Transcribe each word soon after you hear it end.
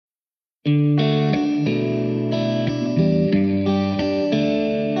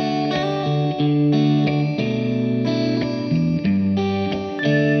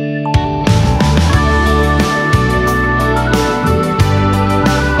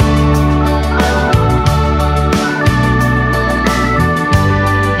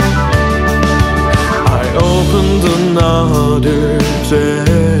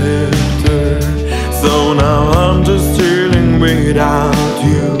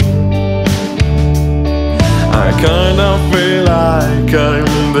kinda feel like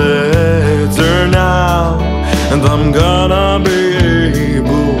I'm better now, and I'm gonna be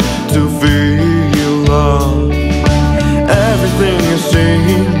able to feel love. Everything has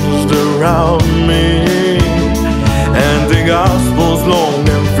changed around me, and the gospel's long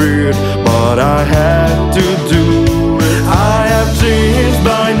and feared, but I had to do it. I have changed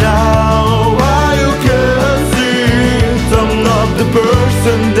by now, why you can't see it? I'm not the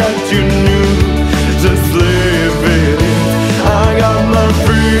person that you knew, just live it. I got my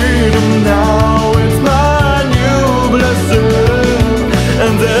freedom now, it's my new blessing,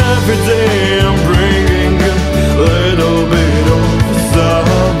 and every day I'm bringing a little bit of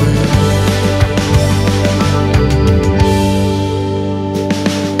something.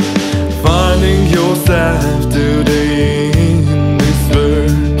 Finding yourself today in this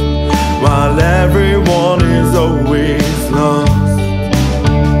world, while everyone is always lost.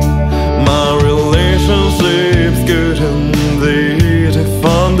 My relationships couldn't they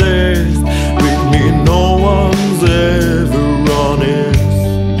define this. With me no one's ever honest.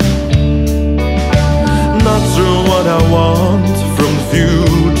 Not sure what I want from the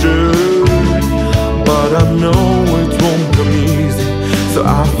future, but I know it won't come easy, so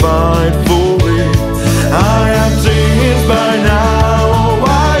I fight for